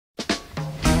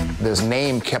His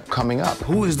name kept coming up.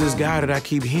 Who is this guy that I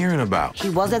keep hearing about? He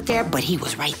wasn't there, but he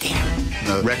was right there.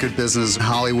 The record business,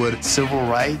 Hollywood. Civil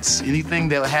rights, anything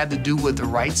that had to do with the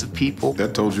rights of people.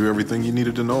 That told you everything you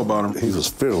needed to know about him. He was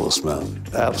fearless, man.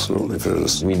 Absolutely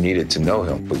fearless. We needed to know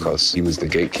him because he was the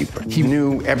gatekeeper. He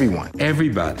knew everyone.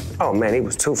 Everybody. Oh, man, he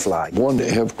was too fly. One day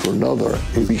after another,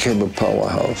 he became a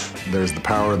powerhouse. There's the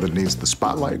power that needs the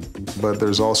spotlight, but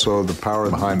there's also the power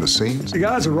behind the scenes. The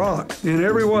guy's a rock in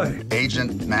every way.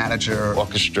 Agent, manager,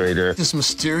 Orchestrator. This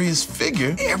mysterious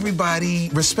figure everybody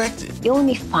respected. You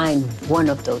only find one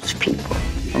of those people.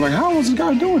 I'm like, how was this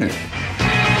guy doing it?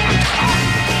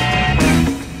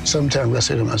 Sometimes I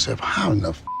say to myself, how in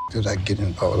the did I get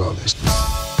involved with all this?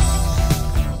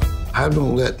 I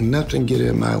don't let nothing get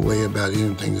in my way about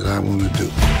anything that I want to do.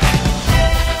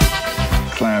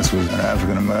 Clarence was an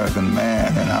African-American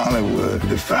man in Hollywood,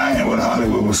 defying what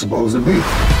Hollywood was supposed to be.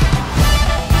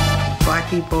 Black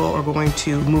people are going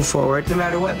to move forward. No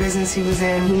matter what business he was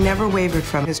in, he never wavered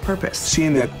from his purpose.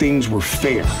 Seeing that things were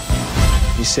fair.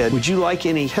 He said, would you like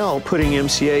any help putting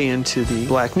MCA into the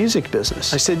black music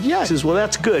business? I said, yes. He says, well,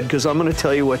 that's good, because I'm going to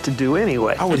tell you what to do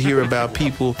anyway. I would hear about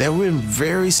people that were in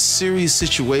very serious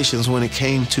situations when it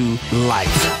came to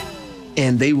life.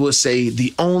 And they would say,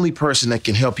 the only person that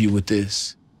can help you with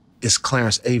this is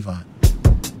Clarence Avant.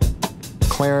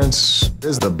 Clarence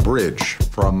is the bridge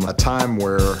from a time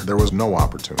where there was no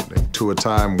opportunity to a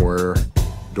time where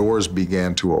doors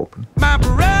began to open. My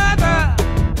brother!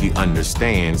 He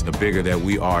understands the bigger that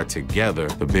we are together,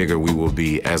 the bigger we will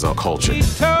be as a culture. He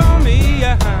told me,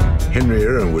 Henry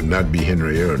Aaron would not be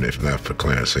Henry Aaron if not for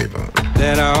Clarence Avant.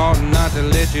 That I ought not to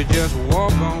let you just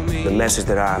walk on me. The message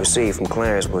that I received from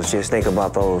Clarence was just think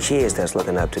about those kids that's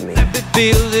looking up to me. If it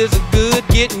feels is good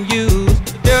getting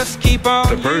used, just keep on.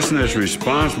 The person that's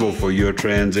responsible for your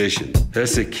transition,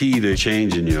 that's the key to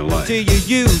changing your life. Till you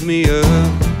use me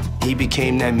up. He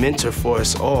became that mentor for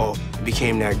us all. He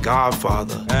became that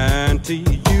godfather. Until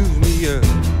you use me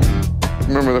up.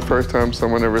 Remember the first time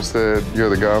someone ever said, you're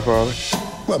the godfather?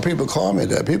 Well, people call me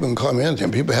that. People can call me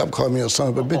anything. People have called me a son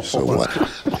of a bitch, so what?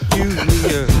 Use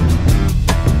me up.